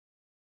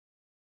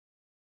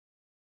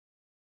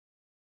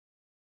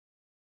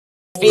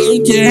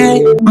Yeah,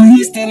 but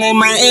he's still in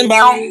my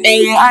inbound. And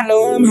yeah, I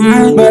know I'm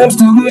high, but I'm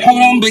still good.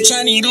 Hold on, bitch,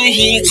 I need a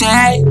heat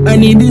check. I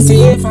need to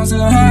see if I'm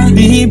still high. Did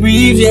he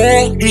breathe?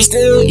 Yeah, he's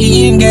still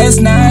eating gas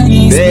now.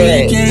 He's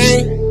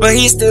speaking, but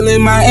he's still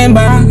in my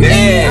inbound.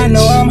 Yeah, I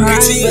know I'm high,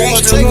 but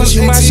I'm still gonna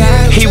shoot my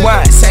shot. He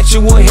wants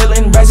sexual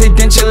healing,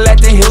 residential at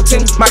the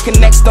Hilton. My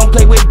connects don't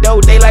play with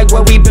dough, they like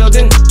what we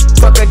building.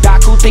 Fuck a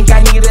doc who think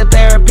I need a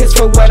therapist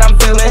for what I'm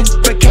feeling.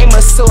 Became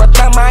a sore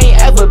thumb, I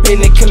ain't ever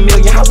been a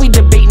chameleon. How we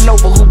debating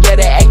over who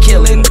better at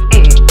killing?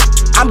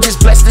 I'm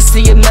just blessed to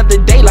see another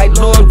day like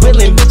Lord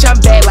willing. Bitch, I'm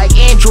bad like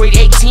Android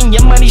 18,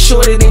 your money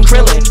shorter than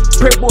Krillin.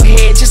 Purple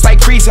head just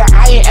like Freezer,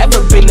 I ain't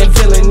ever been a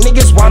villain.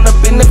 Niggas wound up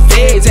in the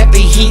feds after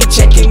heat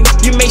checking.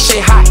 You make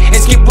shit hot and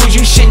skip rules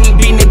you shouldn't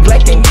be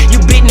neglecting.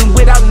 You bidding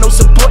without no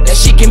support, that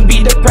shit can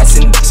be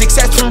depressing.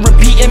 Success from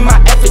repeating my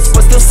efforts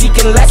but still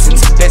seeking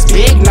lessons. That's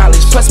big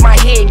knowledge, plus my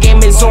head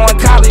game is on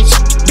college.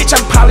 Bitch,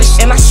 I'm polished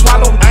and I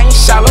swallow, I ain't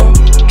shallow.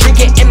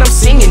 Drinking and I'm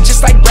singing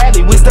just like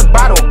Bradley with the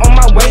bottle. On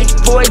my way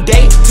for a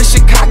day to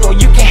Chicago,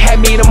 you can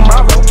have me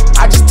tomorrow.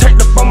 I just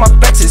turned up on my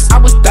flexes, I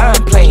was done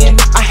playing.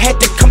 I had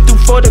to come through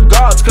for the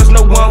guards cause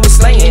no one was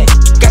slaying.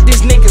 Got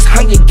these niggas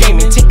hungry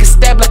gaming, take a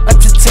stab like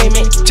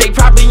entertainment. Jay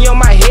probably on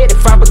my head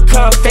if I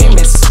become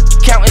famous.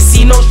 Counting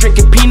C-notes,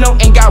 drinking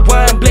Pinot, ain't got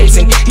one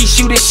blazing. He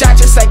shoot a shot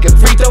just like a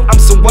free throw, I'm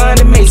someone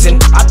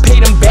amazing. I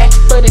paid him back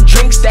for the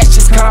drinks, that's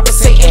just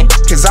compensating.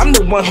 Cause I'm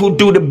the one who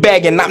do the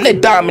bagging, I'm the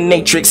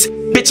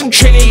dominatrix. Bitch, I'm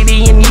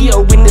Trinity and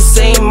Neo in the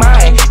same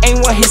mind. Ain't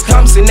one his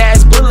comes in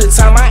ass bullet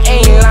time, I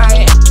ain't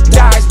lying.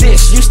 Dodge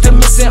this, used to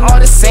missing all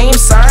the same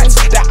signs.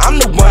 That I'm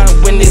the one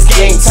when it's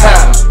game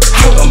time.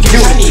 Hold on, bitch,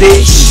 I need a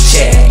heat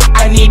check.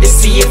 I need to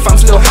see if I'm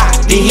still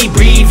hot. Did he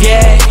breathe?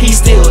 Yeah,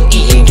 he's still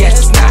eating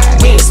gas now.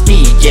 We ain't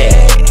speed, yeah,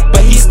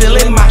 but he's still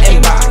in my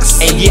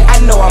inbox. And yeah, I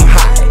know I'm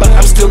hot, but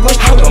I'm still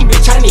going. Hold on,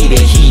 bitch, I need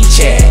a heat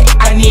check.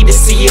 I need to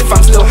see if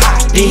I'm still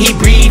hot. Did he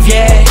breathe?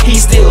 Yeah,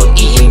 he's still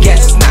eating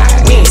gas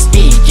now. We ain't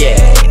speed, yeah,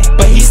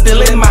 but he's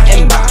still in my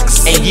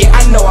inbox. And yeah,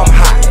 I know I'm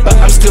hot, but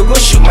I'm still gonna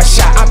shoot my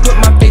shot. I put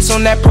my face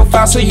on that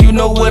profile so you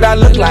know what I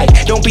look like.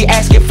 Don't be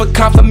asking for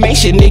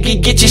confirmation,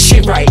 nigga, get your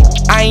shit right.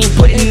 I ain't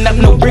putting up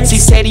no bricks, he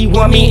said he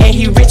want me and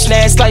he rich.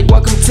 Now it's like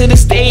welcome to the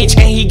stage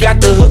and he got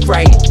the hook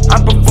right.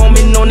 I'm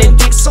performing on the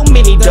dick, so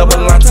many double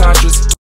entendres.